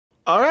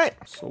Alright,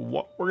 so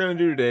what we're gonna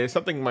do today is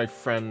something my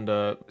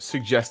friend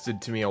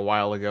suggested to me a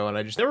while ago, and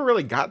I just never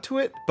really got to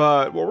it.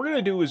 But what we're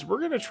gonna do is we're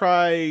gonna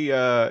try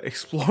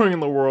exploring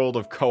the world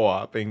of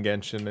co-op in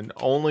Genshin and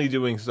only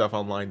doing stuff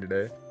online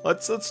today.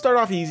 Let's start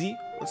off easy.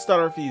 Let's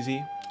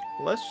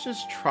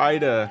just try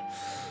to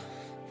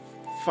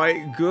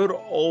fight good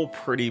old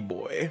pretty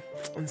boy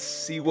and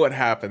see what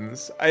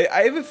happens.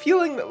 I have a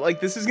feeling that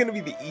like this is gonna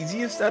be the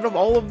easiest out of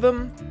all of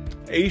them.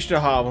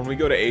 Ashtaha, when we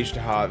go to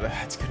Ashtaha,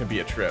 that's gonna be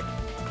a trip.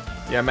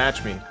 Yeah,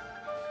 match me.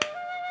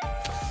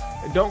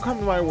 Don't come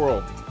to my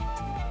world.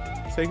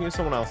 Take me to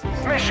someone else's.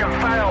 Mission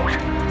failed.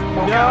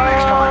 We'll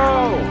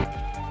No!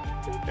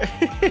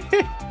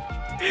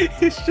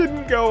 It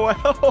shouldn't go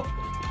well.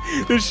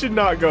 This should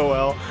not go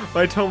well.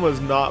 My tome was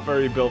not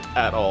very built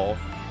at all.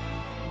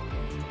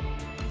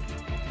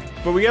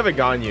 But we have a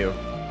Ganyu.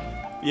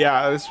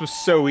 Yeah, this was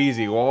so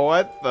easy. Well,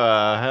 what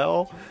the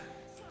hell?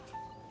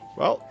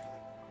 Well,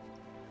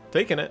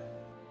 taking it.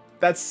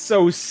 That's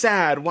so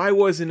sad. Why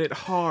wasn't it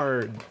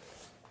hard?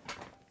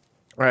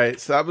 All right,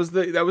 so that was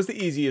the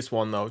easiest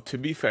one though, to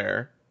be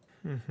fair.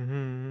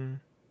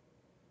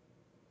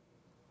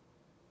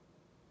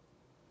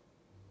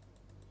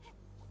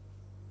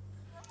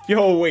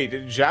 Yo, wait,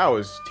 Zhao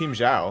is Team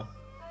Zhao.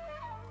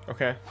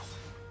 Okay.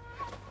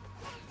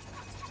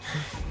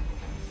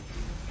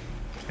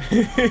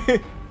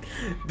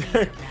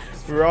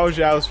 We're all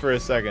Zhaos for a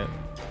second.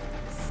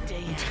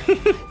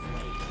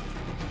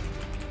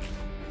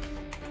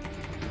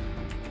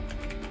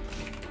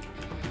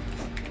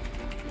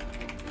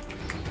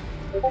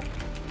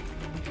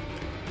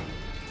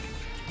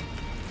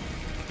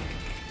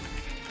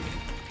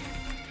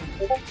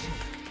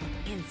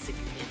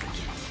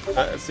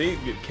 See,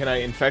 can I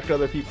infect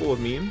other people with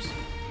memes?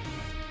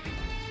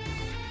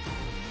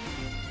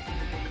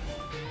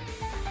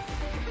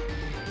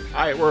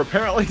 Alright, we're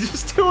apparently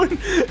just doing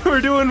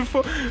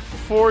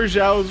four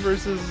Zhaos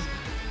versus.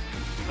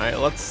 Alright,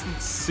 let's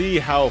see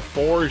how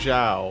four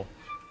Zhao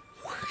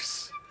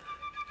works.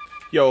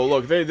 Yo,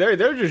 look,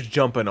 they're just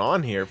jumping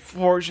on here.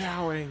 Four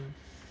Zhaoing.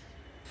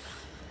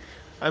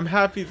 I'm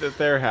happy that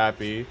they're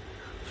happy.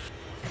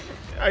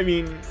 I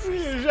mean,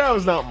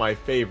 Zhao's not my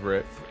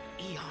favorite.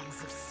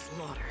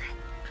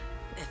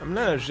 I'm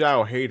not a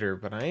Zhao hater,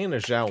 but I ain't a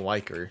Zhao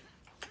liker.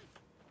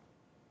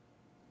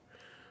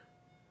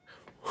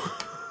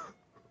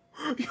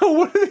 Yo,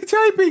 what are they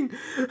typing?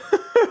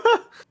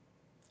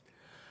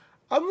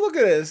 I'm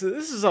looking at this.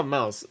 This is something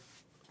else.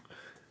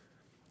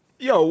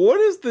 Yo, what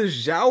is the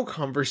Zhao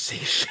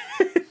conversation?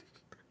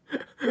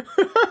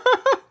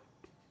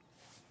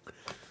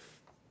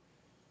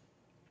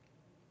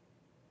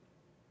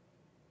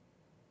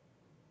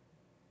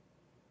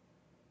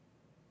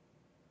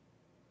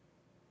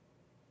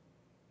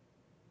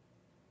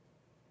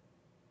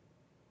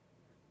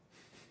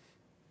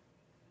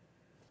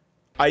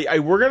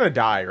 We're gonna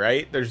die,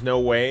 right? There's no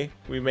way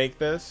we make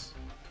this.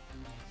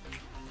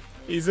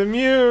 He's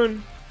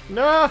immune.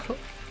 No.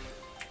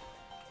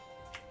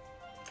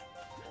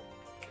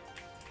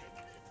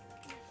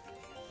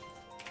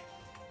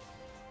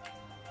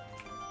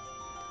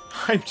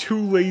 I'm too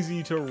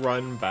lazy to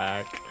run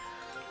back.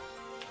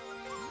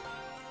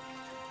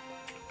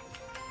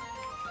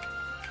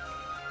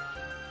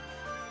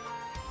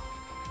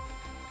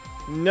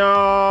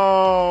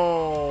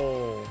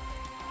 No.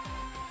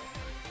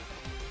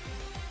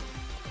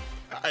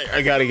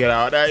 I gotta get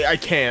out. I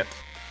can't.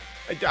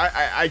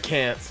 I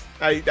can't.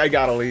 I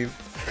gotta leave.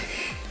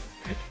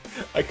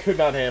 I could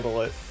not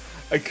handle it.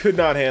 I could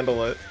not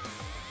handle it.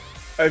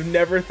 I've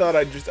never thought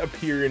I'd just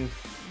appear in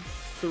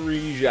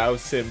 3 Zhao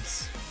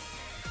simps.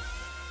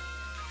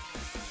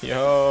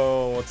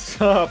 Yo,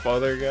 what's up,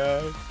 other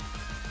guy?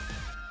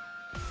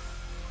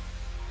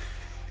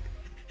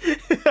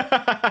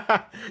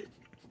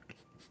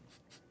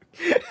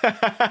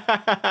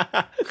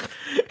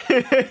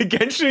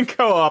 Genshin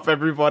co-op,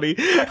 everybody.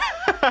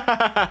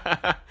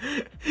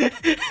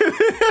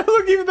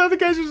 Look, even though the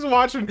guy's just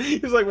watching,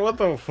 he's like, what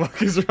the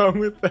fuck is wrong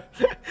with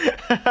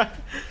that?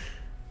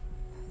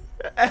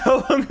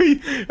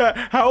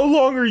 How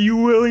long are you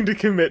willing to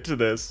commit to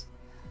this?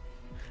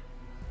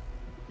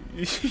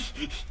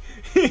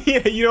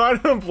 Yeah, you know, I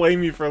don't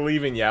blame you for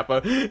leaving,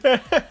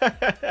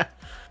 Yappa.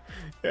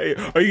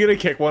 Are you gonna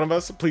kick one of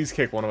us? Please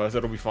kick one of us,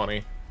 it'll be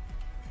funny.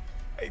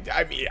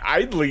 I mean,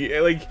 I'd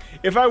leave. Like,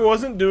 if I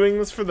wasn't doing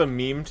this for the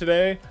meme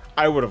today,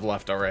 I would have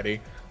left already.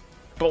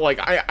 But, like,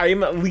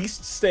 I'm at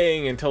least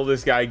staying until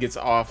this guy gets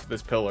off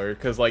this pillar,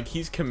 because, like,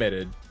 he's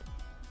committed.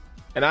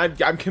 And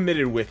I'm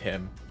committed with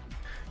him.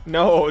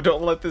 No,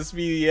 don't let this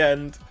be the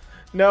end.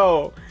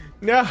 No.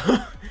 No.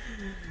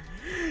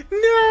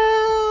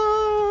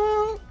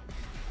 No.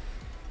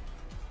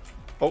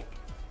 Oh.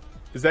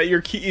 Is that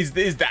your key?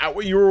 Is that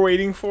what you were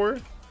waiting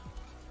for?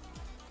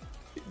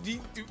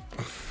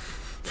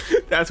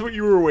 That's what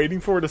you were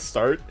waiting for to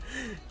start?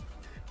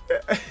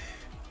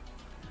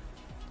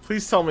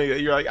 Please tell me that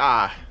you're like,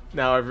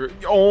 now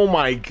oh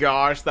my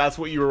gosh, that's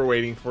what you were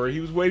waiting for. He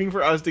was waiting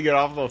for us to get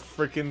off the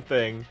freaking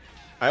thing.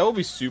 I will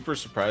be super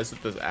surprised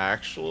if this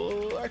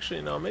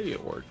actually, no, maybe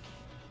it worked.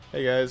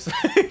 Hey guys,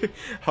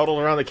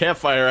 huddled around the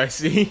campfire, I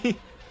see.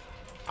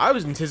 I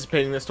was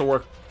anticipating this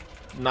to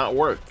not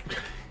work.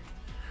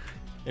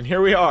 And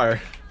here we are,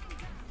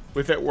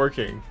 with it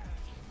working.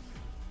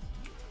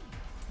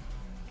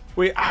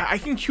 Wait, I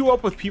can queue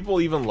up with people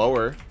even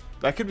lower.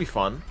 That could be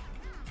fun.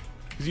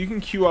 Because you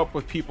can queue up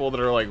with people that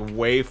are like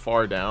way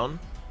far down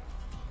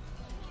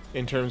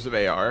in terms of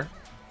AR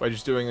by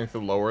just doing like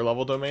the lower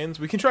level domains.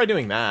 We can try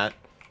doing that.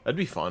 That'd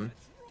be fun.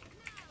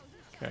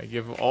 Okay,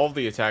 give all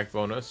the attack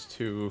bonus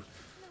to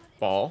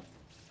Ball.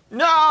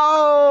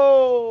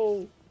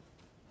 No!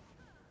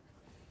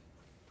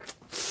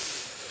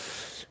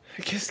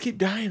 I just keep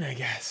dying, I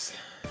guess.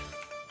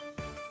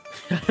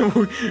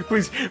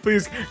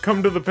 please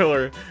come to the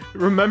pillar.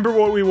 Remember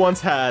what we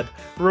once had.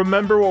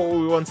 Remember what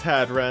we once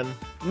had, Ren.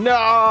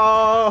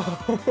 No!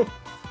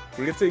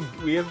 we have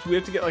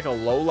to get like a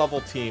low level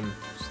team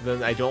so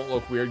then I don't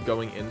look weird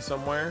going in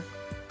somewhere.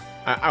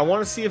 I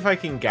want to see if I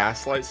can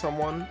gaslight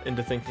someone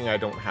into thinking I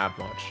don't have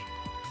much.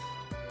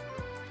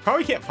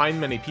 Probably can't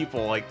find many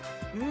people like,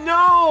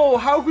 no!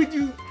 How could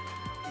you?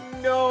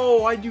 No!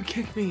 Why'd you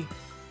kick me?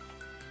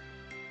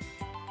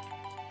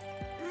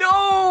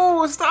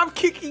 No! Stop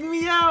kicking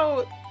me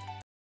out!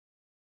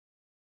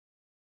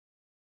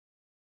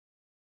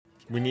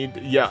 We need,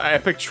 yeah,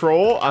 epic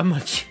troll. I'm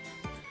much.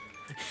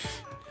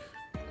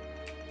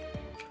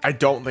 I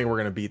don't think we're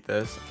gonna beat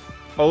this.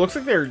 Oh, looks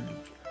like they're.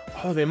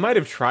 Oh, they might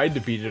have tried to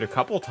beat it a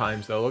couple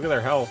times though. Look at their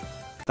health.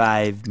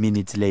 5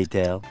 minutes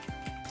later.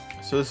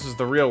 So this is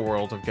the real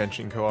world of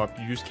Genshin co-op.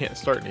 You just can't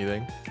start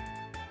anything.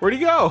 Where'd he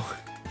go?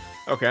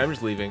 Okay, I'm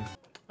just leaving.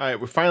 All right,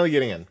 we're finally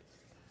getting in.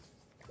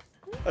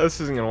 This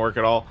isn't gonna work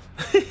at all.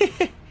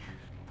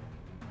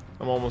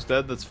 I'm almost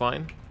dead. That's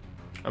fine.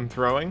 I'm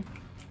throwing.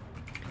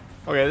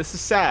 Okay, this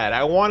is sad.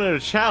 I wanted a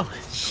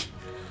challenge.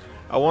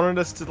 I wanted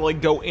us to like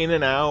go in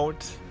and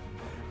out.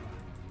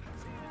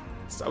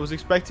 I was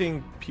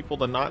expecting people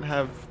to not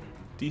have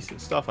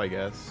decent stuff, I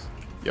guess.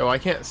 Yo, I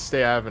can't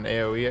stay out of an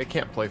AoE. I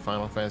can't play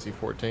Final Fantasy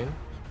 14.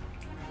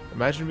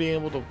 Imagine being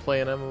able to play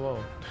an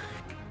MMO.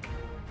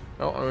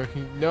 Oh,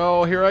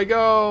 no, here I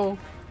go.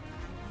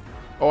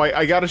 Oh,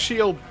 I got a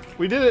shield.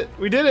 We did it.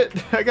 We did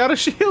it. I got a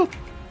shield.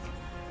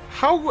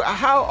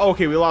 How?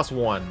 Okay, we lost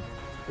one.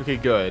 Okay,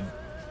 good.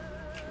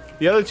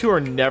 The other two are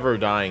never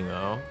dying,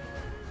 though.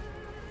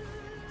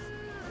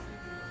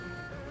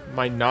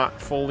 My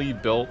not fully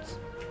built.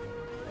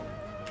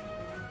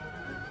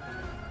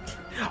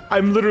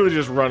 I'm literally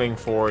just running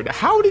forward.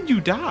 How did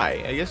you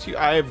die? I guess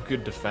I have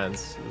good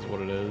defense, is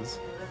what it is.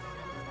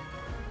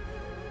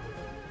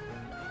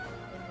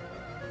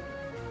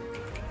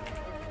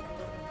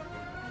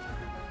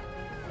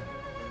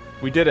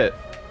 We did it.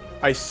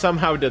 I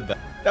somehow did that.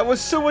 That was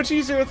so much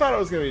easier than I thought it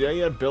was gonna be. I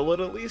gotta build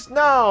it at least.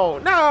 No,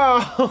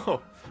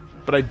 no.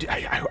 But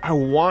I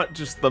want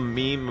just the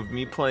meme of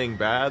me playing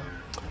bad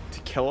to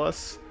kill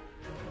us,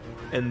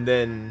 and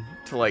then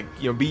to like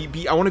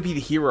be. I want to be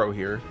the hero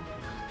here.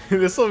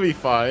 This will be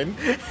fine.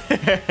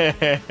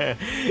 I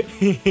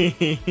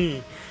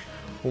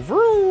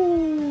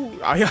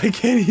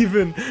can't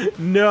even.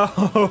 No.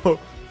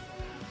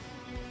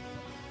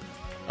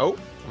 Oh,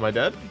 am I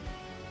dead?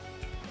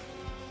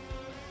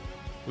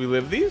 We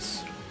live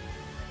these?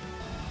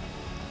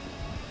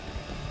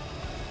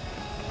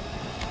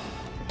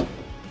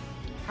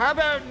 How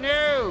about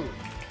no?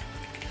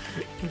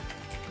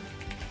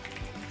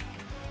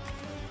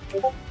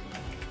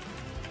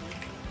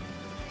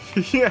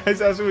 Yeah, I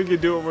asked if we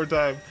could do it one more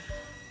time.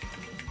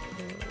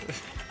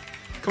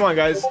 Come on,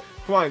 guys.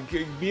 Come on,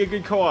 be a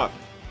good co-op.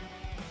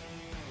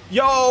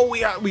 Yo,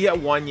 we got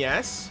one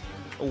yes,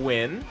 a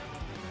win.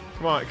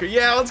 Come on,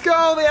 yeah, let's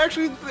go. They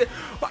actually.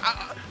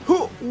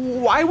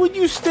 Why would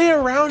you stay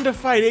around to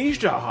fight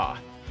Asia?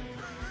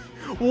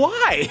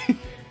 Why?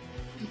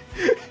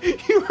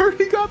 You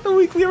already got the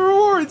weekly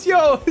rewards.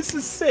 Yo, this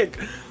is sick.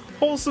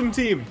 Wholesome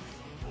team.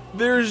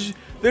 There's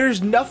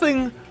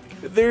nothing.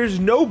 There's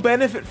no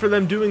benefit for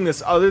them doing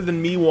this other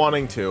than me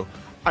wanting to.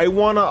 I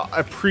want to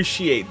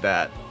appreciate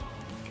that.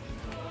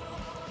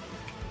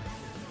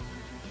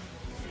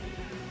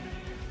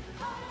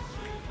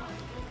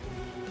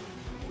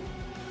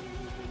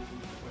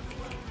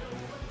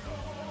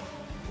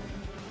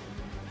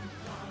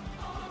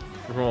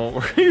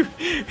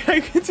 I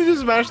get to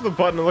just mash the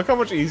button and look how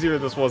much easier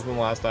this was than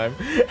last time.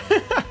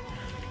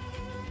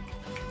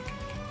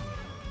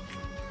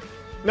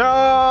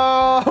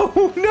 No!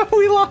 No,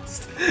 we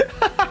lost!